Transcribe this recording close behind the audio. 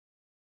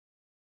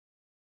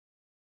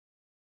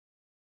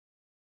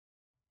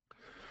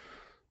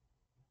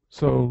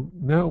So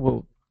now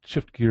we'll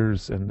shift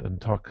gears and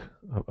talk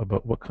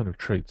about what kind of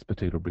traits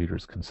potato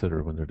breeders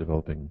consider when they're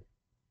developing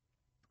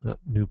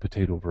new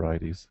potato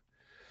varieties.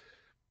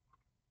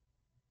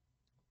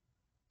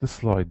 This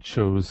slide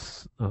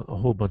shows a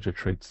whole bunch of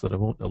traits that I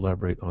won't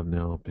elaborate on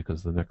now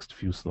because the next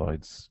few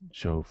slides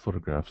show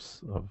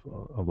photographs of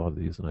a lot of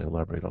these and I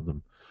elaborate on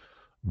them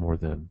more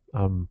then.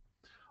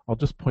 I'll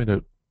just point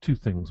out two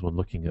things when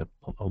looking at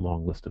a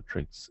long list of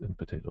traits in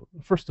potato.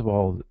 First of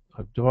all,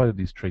 I've divided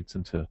these traits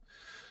into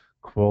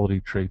quality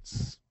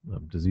traits,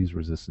 disease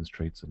resistance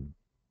traits,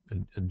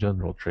 and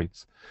general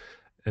traits,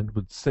 and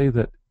would say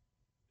that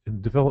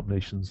in developed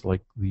nations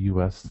like the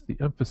US, the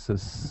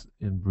emphasis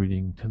in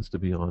breeding tends to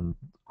be on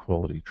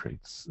quality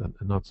traits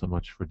and not so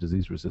much for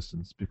disease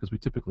resistance because we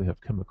typically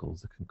have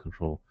chemicals that can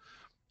control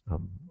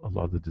a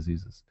lot of the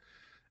diseases.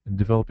 In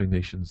developing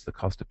nations, the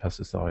cost of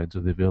pesticides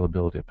or the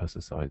availability of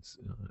pesticides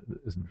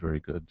isn't very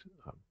good.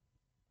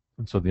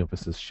 And so the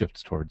emphasis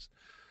shifts towards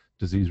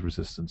disease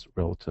resistance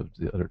relative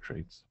to the other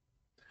traits.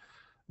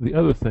 The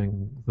other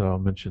thing that I'll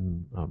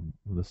mention on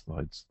the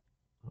slides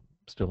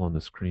still on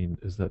the screen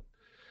is that,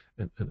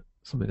 and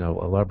something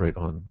I'll elaborate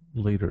on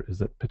later, is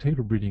that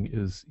potato breeding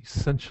is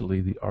essentially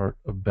the art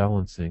of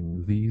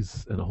balancing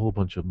these and a whole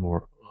bunch of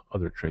more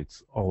other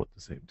traits all at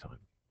the same time.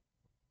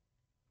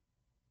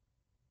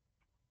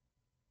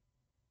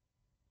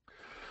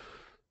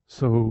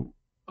 So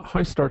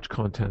high starch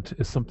content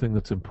is something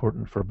that's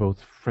important for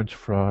both French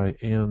fry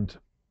and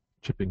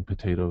chipping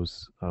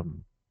potatoes.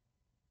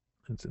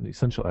 It's an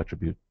essential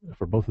attribute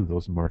for both of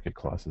those market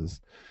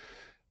classes.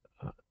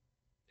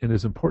 And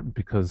is important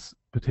because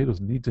potatoes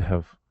need to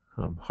have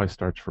high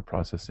starch for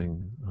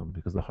processing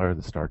because the higher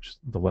the starch,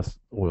 the less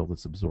oil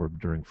that's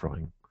absorbed during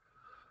frying.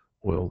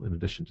 Oil, in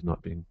addition to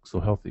not being so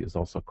healthy, is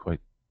also quite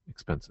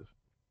expensive.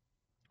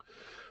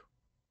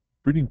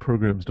 Breeding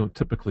programs don't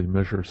typically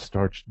measure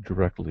starch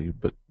directly,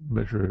 but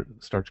measure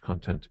starch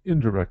content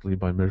indirectly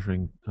by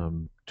measuring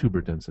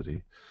tuber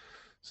density.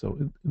 So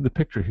in the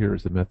picture here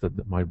is the method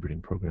that my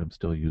breeding program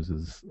still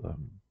uses,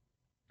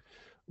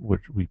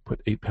 which we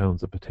put 8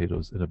 pounds of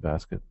potatoes in a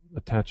basket,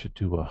 attach it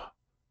to a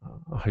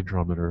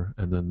hydrometer,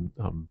 and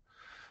then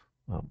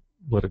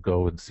let it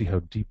go and see how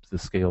deep the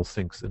scale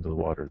sinks into the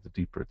water. The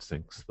deeper it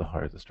sinks, the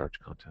higher the starch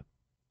content.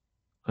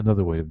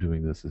 Another way of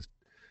doing this is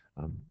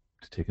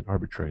to take an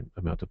arbitrary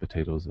amount of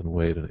potatoes and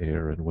weigh it in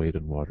air and weigh it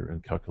in water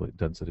and calculate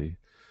density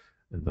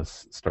and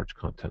thus starch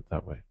content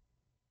that way.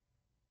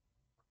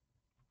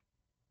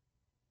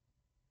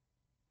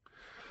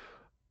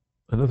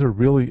 Another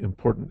really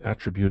important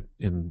attribute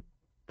in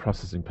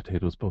processing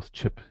potatoes, both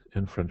chip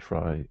and French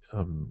fry,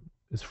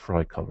 is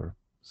fry color.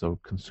 So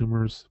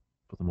consumers,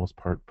 for the most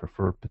part,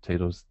 prefer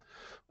potatoes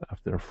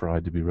after they're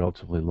fried to be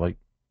relatively light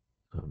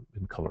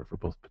in color for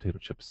both potato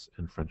chips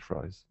and French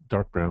fries.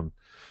 Dark brown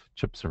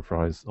chips or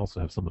fries also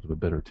have somewhat of a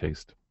bitter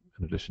taste,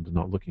 in addition to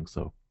not looking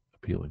so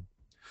appealing.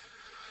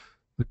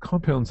 The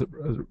compounds that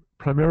are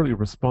primarily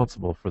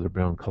responsible for the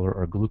brown color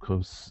are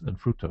glucose and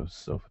fructose.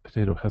 So if a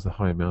potato has a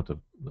high amount of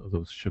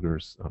those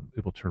sugars,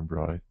 it will turn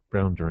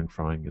brown during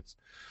frying. It's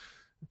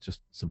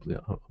just simply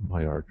a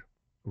Maillard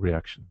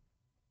reaction.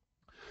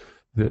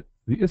 The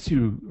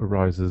issue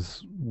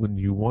arises when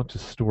you want to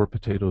store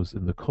potatoes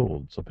in the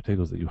cold. So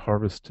potatoes that you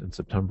harvest in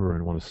September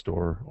and want to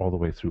store all the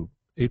way through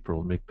April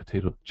and make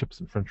potato chips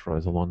and French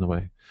fries along the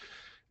way.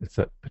 It's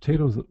that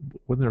potatoes,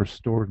 when they're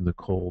stored in the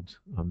cold,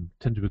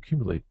 tend to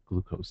accumulate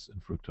glucose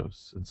and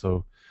fructose. And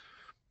so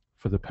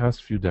for the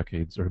past few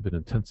decades, there have been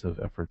intensive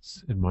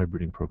efforts in my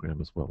breeding program,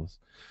 as well as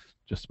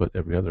just about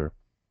every other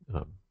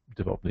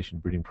developed nation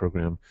breeding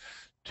program,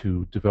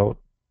 to develop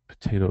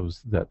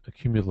potatoes that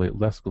accumulate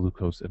less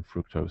glucose and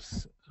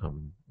fructose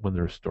when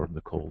they're stored in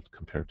the cold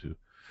compared to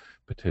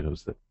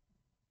potatoes that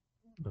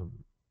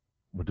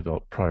were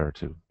developed prior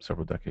to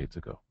several decades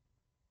ago.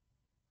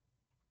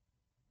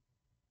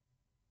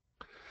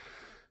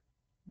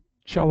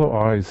 Shallow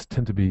eyes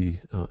tend to be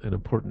an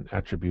important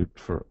attribute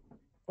for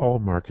all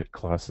market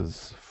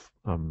classes,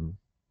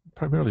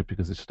 primarily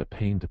because it's just a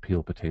pain to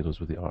peel potatoes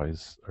where the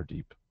eyes are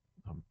deep.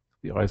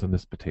 The eyes on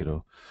this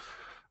potato,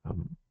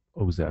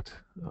 Ozette,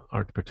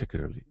 aren't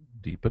particularly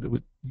deep, but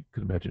you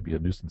can imagine it'd be a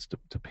nuisance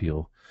to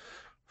peel.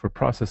 For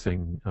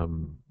processing,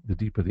 the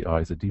deeper the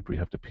eyes, the deeper you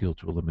have to peel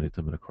to eliminate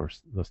them, and of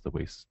course, thus the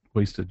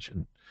wastage.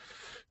 And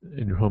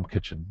in your home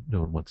kitchen,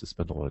 no one wants to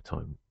spend a lot of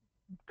time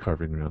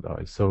carving around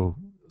eyes. So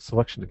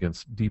selection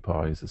against deep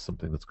eyes is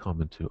something that's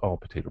common to all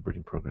potato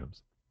breeding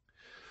programs.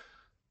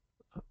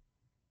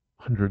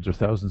 Hundreds or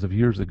thousands of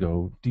years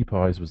ago, deep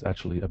eyes was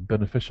actually a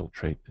beneficial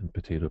trait in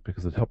potato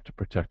because it helped to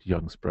protect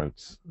young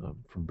sprouts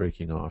from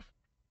breaking off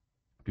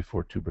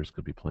before tubers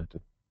could be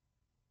planted.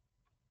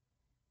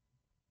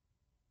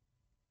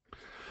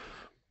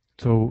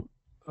 So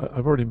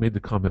I've already made the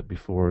comment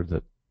before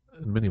that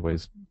in many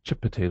ways,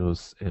 chip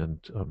potatoes and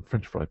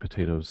French fry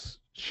potatoes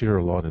share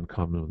a lot in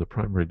common. The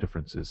primary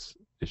difference is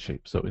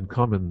shape. So in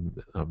common,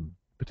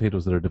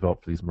 potatoes that are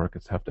developed for these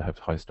markets have to have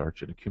high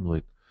starch and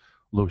accumulate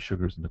low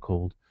sugars in the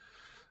cold.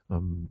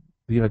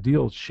 The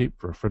ideal shape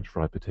for a French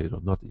fry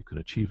potato, not that you can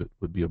achieve it,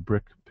 would be a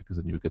brick because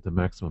then you would get the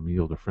maximum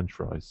yield of French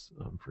fries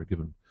for a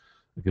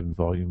given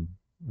volume.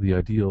 The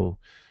ideal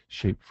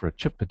shape for a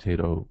chip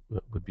potato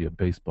would be a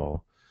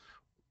baseball.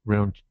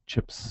 Round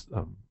chips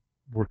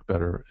work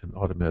better in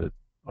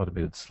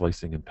automated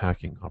slicing and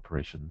packing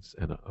operations,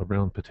 and a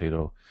round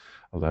potato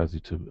allows you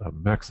to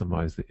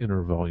maximize the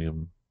inner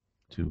volume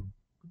to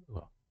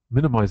well,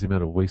 minimize the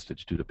amount of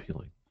wastage due to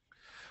peeling,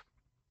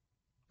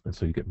 and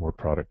so you get more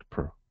product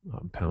per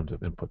pound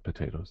of input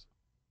potatoes.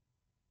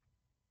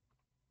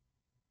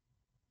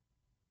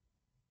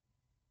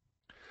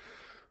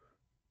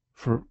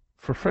 For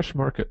fresh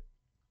market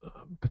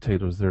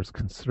potatoes, there's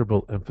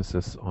considerable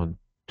emphasis on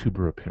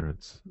tuber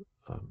appearance,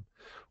 um,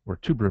 where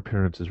tuber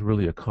appearance is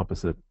really a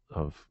composite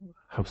of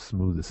how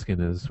smooth the skin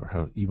is or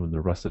how even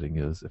the russeting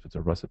is, if it's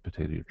a russet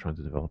potato you're trying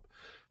to develop,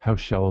 how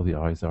shallow the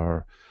eyes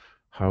are,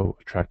 how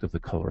attractive the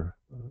color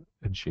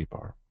and shape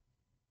are.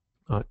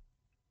 Uh,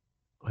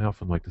 I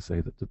often like to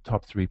say that the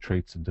top three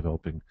traits in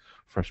developing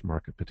fresh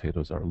market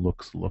potatoes are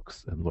looks,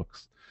 looks, and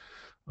looks.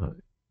 Uh,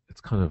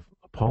 it's kind of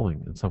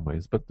appalling in some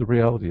ways, but the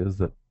reality is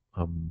that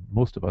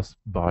most of us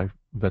buy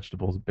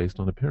vegetables based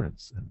on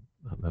appearance, and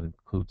that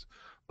includes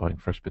buying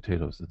fresh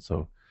potatoes. And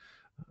so,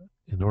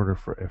 in order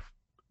for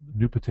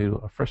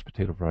a fresh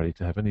potato variety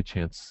to have any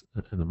chance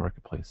in the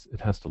marketplace, it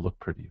has to look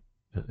pretty,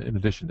 in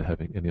addition to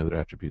having any other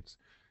attributes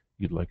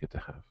you'd like it to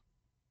have.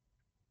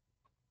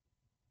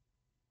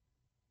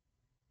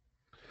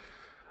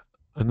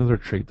 Another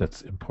trait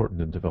that's important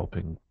in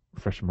developing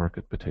fresh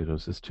market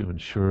potatoes is to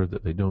ensure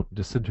that they don't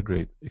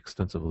disintegrate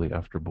extensively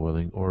after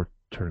boiling or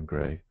turn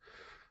gray.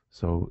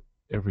 So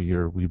every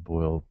year we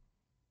boil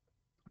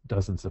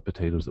dozens of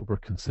potatoes that we're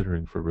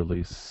considering for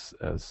release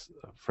as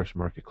fresh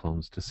market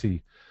clones to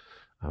see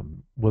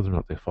whether or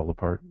not they fall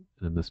apart.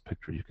 And in this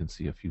picture, you can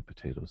see a few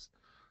potatoes,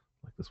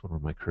 like this one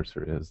where my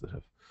cursor is, that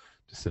have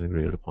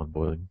disintegrated upon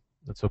boiling.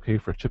 That's okay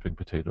for a chipping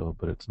potato,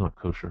 but it's not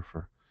kosher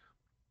for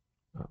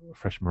a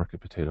fresh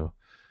market potato.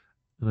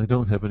 And I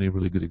don't have any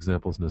really good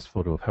examples in this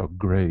photo of how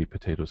gray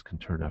potatoes can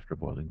turn after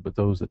boiling, but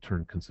those that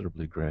turn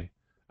considerably gray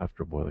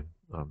after boiling,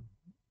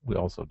 we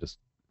also just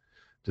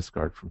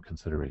discard from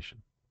consideration.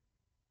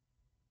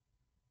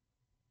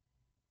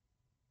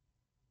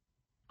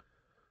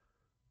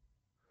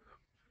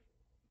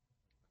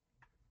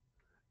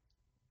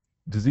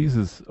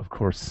 Diseases, of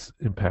course,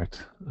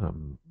 impact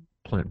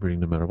plant breeding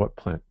no matter what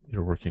plant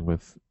you're working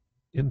with.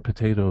 In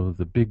potato,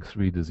 the big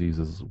three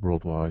diseases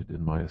worldwide,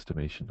 in my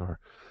estimation, are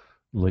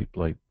late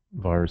blight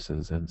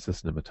viruses and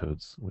cyst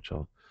nematodes, which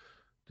I'll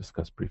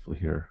discuss briefly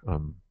here.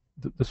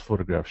 This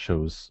photograph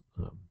shows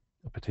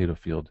a potato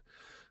field.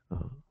 I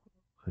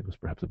think it was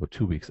perhaps about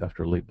 2 weeks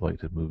after late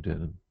blight had moved in.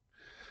 And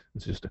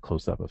it's just a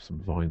close-up of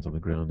some vines on the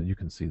ground, and you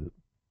can see that,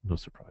 no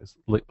surprise,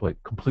 late blight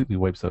completely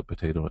wipes out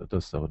potato, and it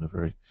does so in a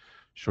very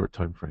short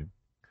time frame.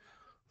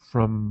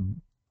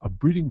 From a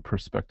breeding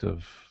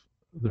perspective,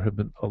 there have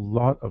been a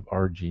lot of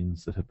R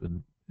genes that have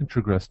been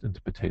introgressed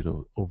into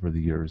potato over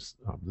the years.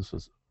 This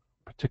was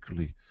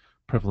particularly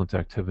prevalent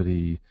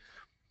activity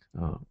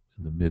in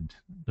the mid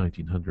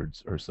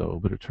 1900s or so,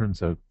 but it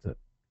turns out that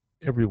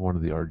every one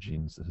of the R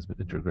genes that has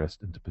been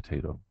introgressed into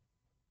potato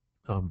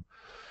um,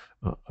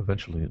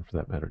 eventually, and for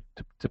that matter,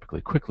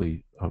 typically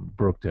quickly,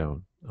 broke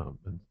down,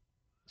 and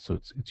so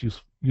its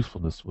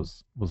usefulness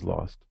was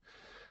lost.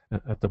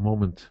 At the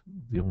moment,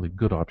 the only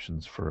good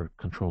options for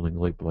controlling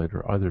late blight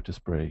are either to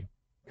spray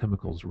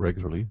chemicals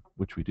regularly,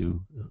 which we do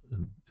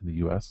in the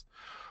US,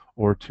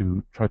 or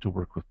to try to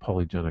work with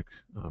polygenic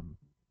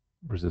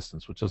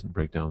resistance, which doesn't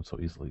break down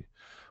so easily,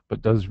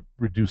 but does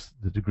reduce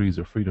the degrees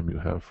of freedom you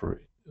have for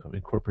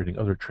incorporating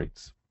other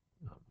traits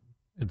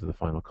into the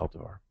final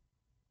cultivar.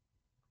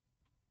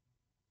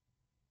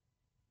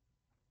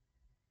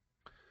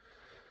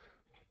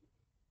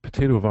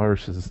 Potato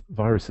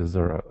viruses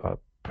are a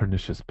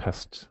pernicious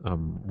pest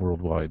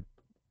worldwide.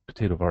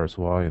 Potato virus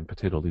Y and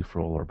potato leaf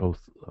roll are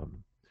both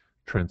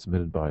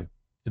transmitted by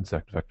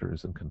insect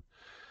vectors and can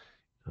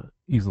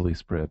easily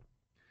spread.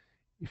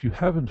 If you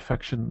have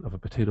infection of a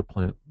potato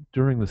plant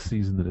during the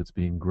season that it's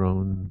being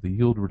grown, the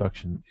yield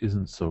reduction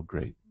isn't so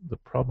great. The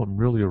problem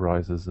really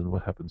arises in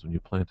what happens when you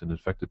plant an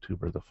infected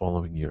tuber the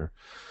following year.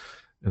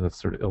 And that's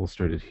sort of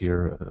illustrated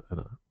here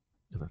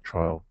in a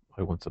trial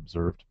I once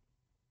observed,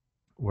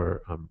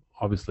 where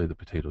obviously the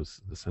potatoes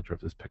in the center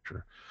of this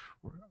picture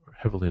were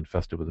heavily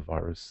infested with the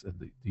virus, and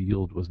the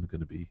yield wasn't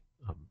going to be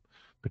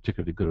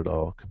particularly good at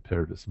all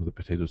compared to some of the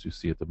potatoes you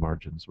see at the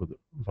margins where the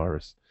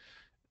virus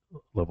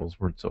levels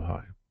weren't so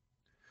high.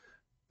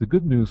 The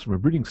good news from a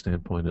breeding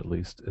standpoint, at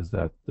least, is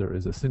that there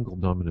is a single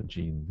dominant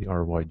gene, the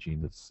RY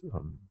gene, that's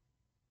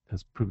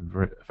has proven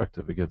very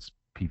effective against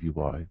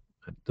PVY.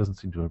 It doesn't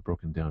seem to have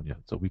broken down yet.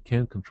 So we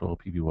can control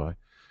PVY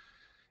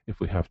if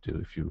we have to,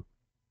 if you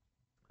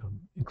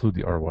include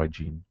the RY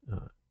gene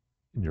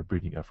in your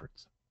breeding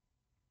efforts.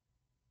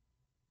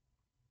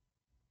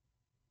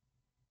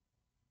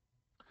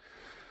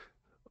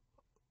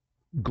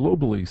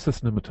 Globally,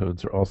 cyst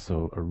nematodes are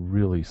also a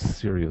really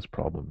serious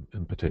problem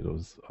in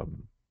potatoes.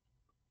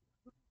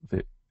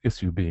 They,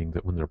 issue being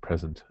that when they're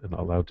present and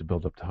allowed to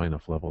build up to high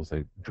enough levels,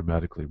 they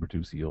dramatically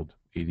reduce yield,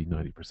 80,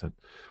 90%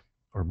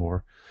 or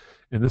more.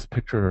 In this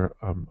picture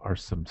are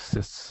some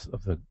cysts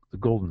of the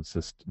golden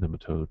cyst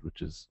nematode,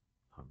 which is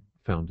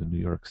found in New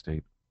York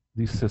State.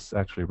 These cysts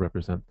actually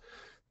represent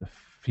the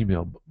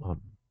female,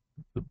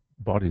 the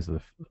bodies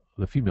of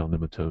the female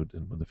nematode,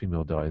 and when the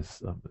female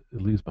dies,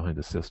 it leaves behind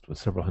a cyst with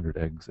several hundred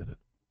eggs in it.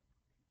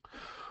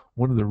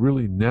 One of the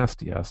really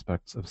nasty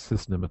aspects of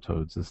cyst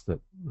nematodes is that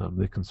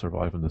they can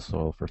survive in the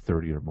soil for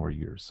 30 or more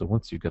years. So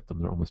once you get them,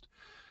 they're almost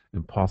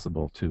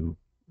impossible to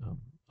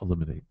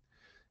eliminate.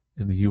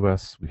 In the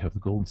US, we have the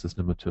golden cyst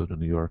nematode in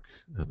New York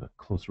and a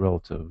close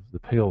relative, the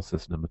pale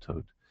cyst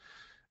nematode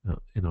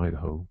in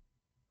Idaho.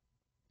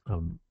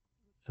 And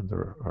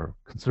there are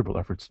considerable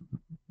efforts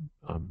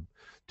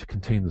to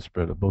contain the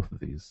spread of both of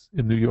these.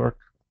 In New York,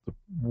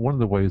 one of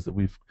the ways that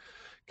we've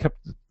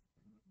kept the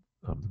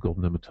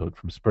golden nematode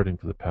from spreading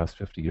for the past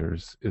 50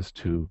 years is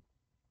to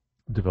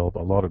develop a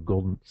lot of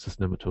golden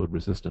cyst nematode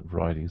resistant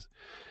varieties.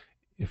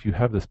 If you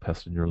have this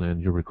pest in your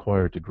land, you're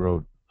required to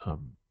grow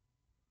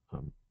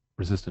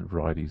resistant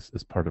varieties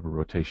as part of a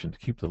rotation to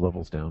keep the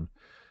levels down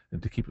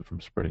and to keep it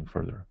from spreading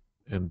further.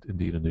 And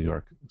indeed, in New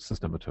York,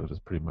 cyst nematode has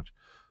pretty much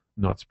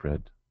not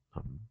spread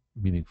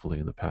meaningfully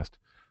in the past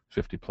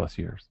 50 plus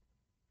years.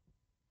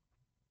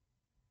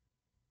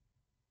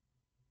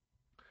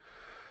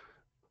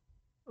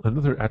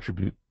 Another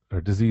attribute,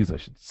 or disease I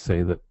should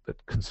say, that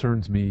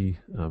concerns me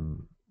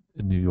in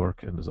New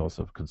York and is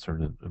also of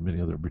concern in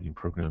many other breeding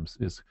programs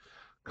is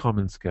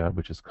common scab,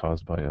 which is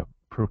caused by a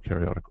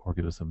prokaryotic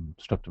organism,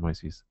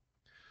 Streptomyces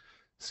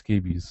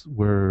scabies,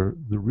 where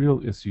the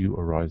real issue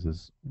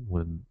arises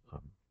when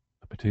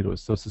a potato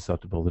is so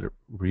susceptible that it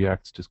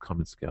reacts to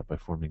common scab by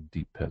forming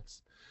deep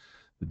pits.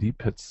 The deep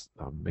pits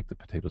make the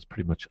potatoes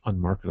pretty much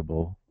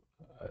unmarketable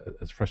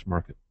as fresh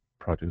market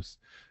produce,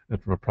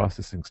 and from a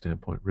processing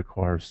standpoint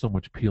requires so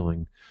much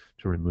peeling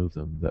to remove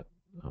them that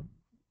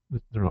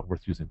they're not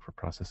worth using for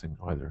processing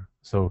either.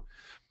 So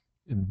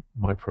in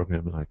my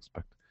program, and I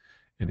expect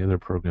any other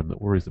program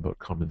that worries about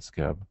common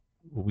scab,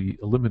 we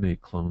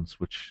eliminate clones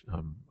which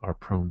are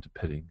prone to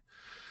pitting,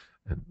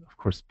 and of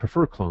course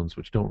prefer clones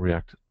which don't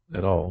react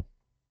at all,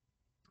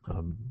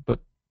 but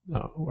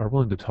are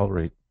willing to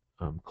tolerate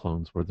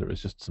clones where there is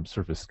just some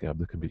surface scab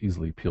that can be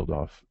easily peeled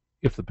off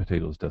if the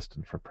potato is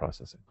destined for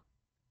processing.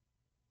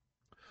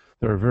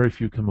 There are very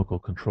few chemical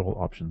control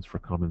options for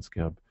common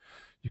scab.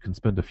 You can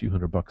spend a few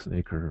 $100 an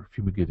acre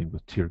fumigating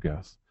with tear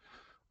gas.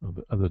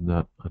 But other than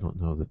that, I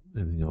don't know that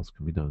anything else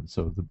can be done.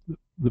 So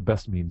the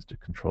best means to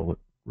control it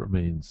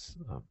remains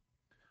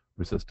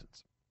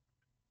resistance.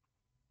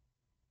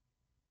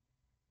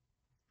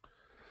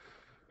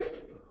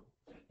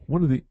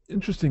 One of the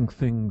interesting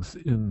things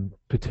in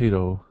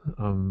potato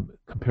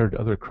compared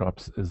to other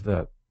crops is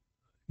that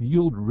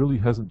yield really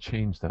hasn't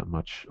changed that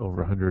much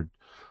over 100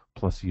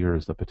 plus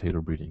years of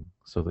potato breeding.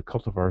 So the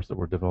cultivars that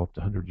were developed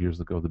 100 years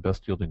ago, the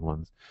best yielding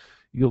ones,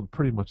 yield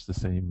pretty much the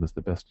same as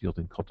the best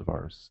yielding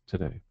cultivars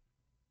today.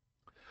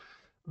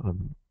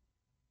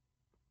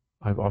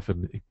 I've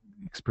often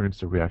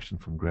experienced a reaction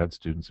from grad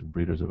students and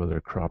breeders of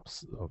other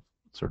crops of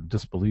sort of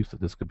disbelief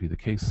that this could be the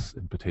case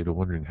in potato,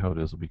 wondering how it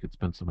is that we could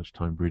spend so much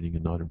time breeding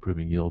and not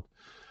improving yield.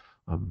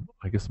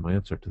 I guess my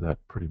answer to that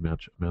pretty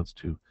much amounts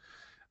to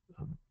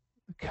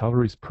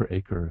calories per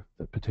acre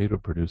that potato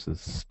produces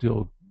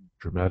still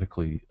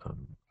dramatically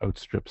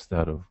outstrips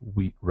that of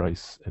wheat,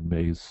 rice, and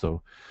maize.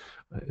 So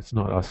it's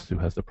not us who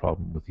has the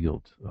problem with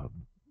yield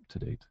to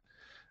date.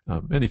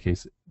 In any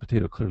case,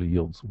 potato clearly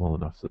yields well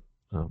enough that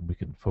we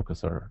can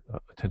focus our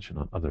attention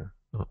on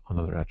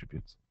other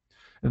attributes.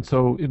 And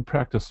so in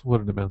practice, what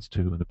it amounts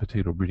to in a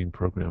potato breeding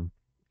program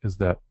is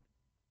that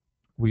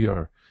we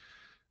are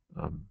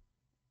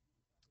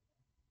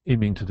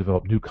aiming to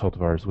develop new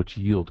cultivars which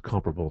yield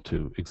comparable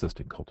to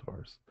existing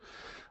cultivars.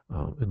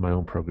 In my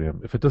own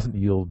program, if it doesn't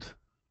yield,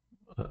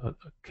 a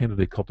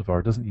candidate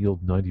cultivar doesn't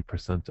yield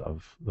 90%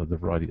 of the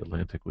variety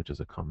Atlantic, which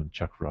is a common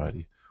Czech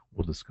variety,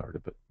 we'll discard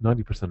it. But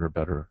 90% or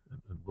better,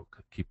 and we'll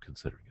keep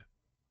considering it.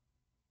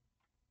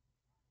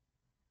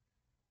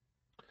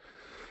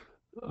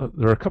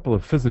 There are a couple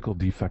of physical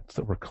defects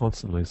that we're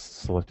constantly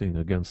selecting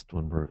against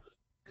when we're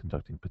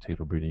conducting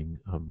potato breeding.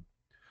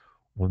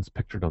 One's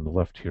pictured on the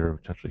left here,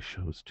 which actually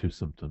shows two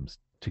symptoms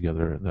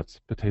together, and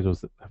that's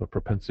potatoes that have a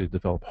propensity to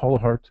develop hollow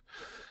heart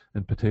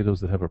and potatoes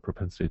that have a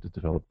propensity to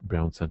develop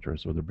brown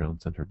centers, or the brown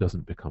center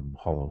doesn't become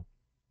hollow.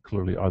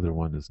 Clearly, either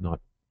one is not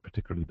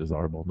particularly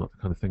desirable, not the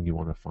kind of thing you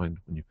want to find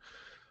when you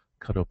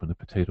cut open a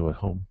potato at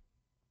home.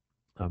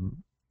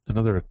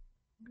 Another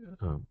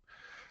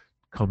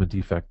common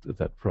defect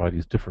that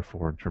varieties differ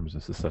for in terms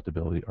of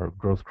susceptibility are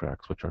growth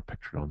cracks, which are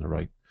pictured on the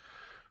right.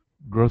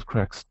 Growth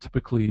cracks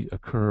typically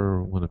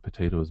occur when a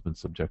potato has been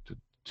subjected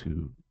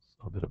to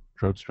a bit of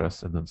drought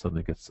stress and then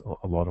suddenly gets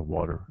a lot of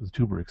water. The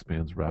tuber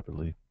expands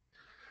rapidly.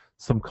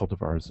 Some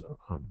cultivars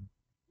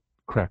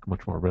crack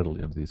much more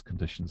readily under these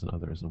conditions than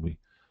others, and we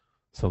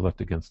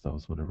select against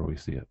those whenever we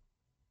see it.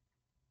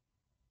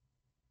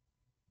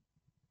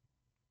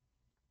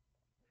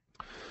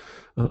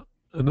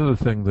 Another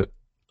thing that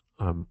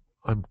I'm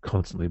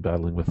constantly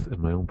battling with in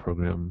my own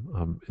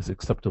program is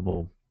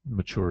acceptable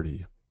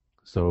maturity.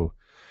 So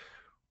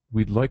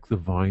we'd like the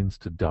vines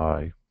to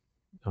die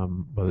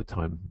by the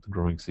time the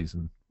growing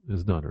season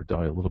is done, or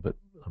die a little bit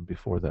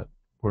before that.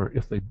 Where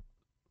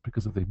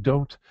because if they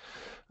don't,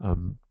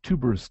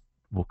 tubers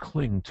will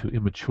cling to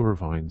immature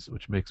vines,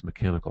 which makes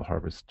mechanical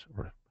harvest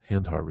or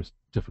hand harvest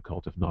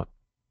difficult, if not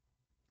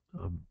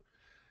um,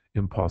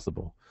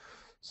 impossible.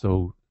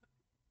 So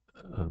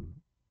um,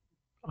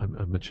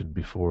 I mentioned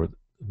before, and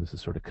this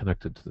is sort of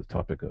connected to the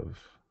topic of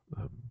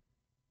um,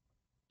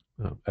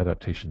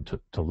 adaptation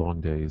to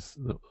long days.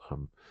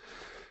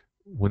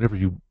 Whenever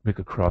you make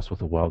a cross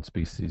with a wild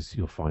species,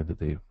 you'll find that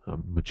they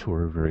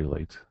mature very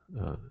late,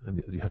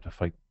 and you have to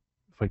fight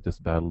this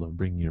battle of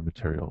bringing your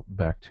material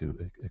back to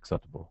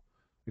acceptable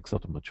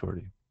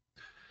maturity.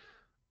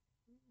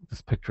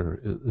 This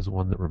picture is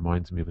one that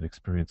reminds me of an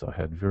experience I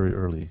had very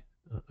early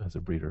as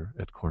a breeder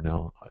at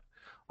Cornell.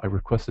 I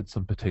requested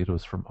some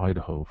potatoes from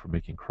Idaho for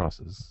making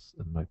crosses,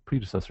 and my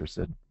predecessor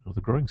said, "Well,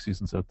 the growing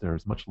seasons out there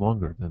is much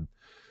longer than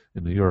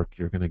in New York.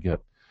 You're going to get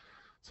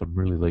some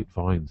really late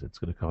vines. It's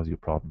going to cause you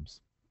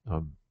problems."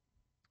 Um,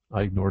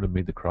 I ignored and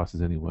made the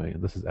crosses anyway,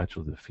 and this is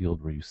actually the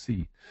field where you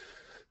see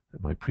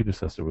that my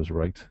predecessor was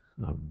right.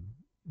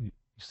 You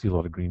see a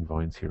lot of green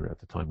vines here at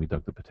the time we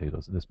dug the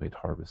potatoes, and this made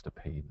harvest a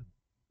pain.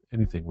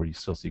 Anything where you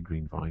still see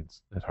green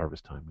vines at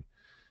harvest time, we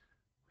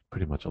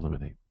pretty much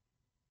eliminate.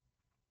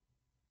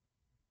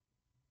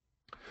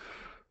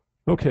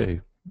 Okay,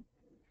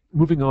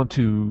 moving on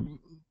to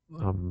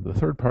the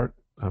third part,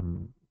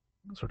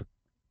 sort of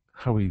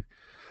how we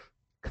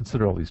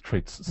consider all these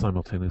traits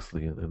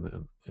simultaneously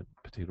in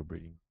potato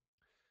breeding.